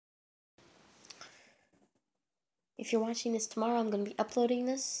if you're watching this tomorrow, I'm going to be uploading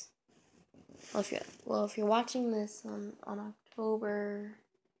this. If you're watching this on October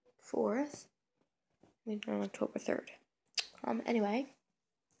 4th, on October 3rd. Anyway,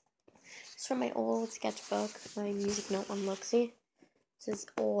 it's from my old sketchbook, my music note on Luxie. This is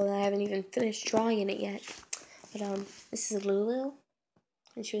old, I haven't even finished drawing in it yet. But, this is Lulu,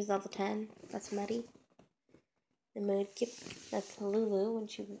 and she was level 10. That's Maddie. The Moodkip, that's Lulu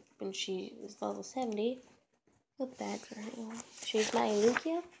when she was level 70. Look bad for her. She's my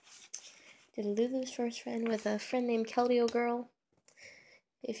Lukia. Did Lulu's first friend with a friend named Keldeo Girl.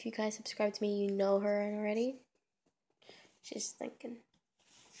 If you guys subscribe to me, you know her already. She's thinking,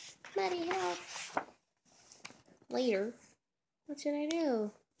 Maddie, help. Later, what should I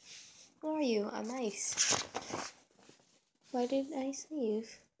do? Who are you? I'm Ice. Why did Ice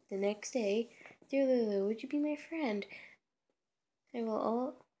leave? The next day, dear Lulu, would you be my friend? I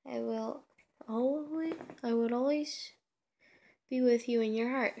would always be with you in your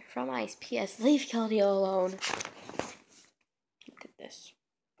heart. From Ice. P.S. Leave Keldeo alone. Look at this.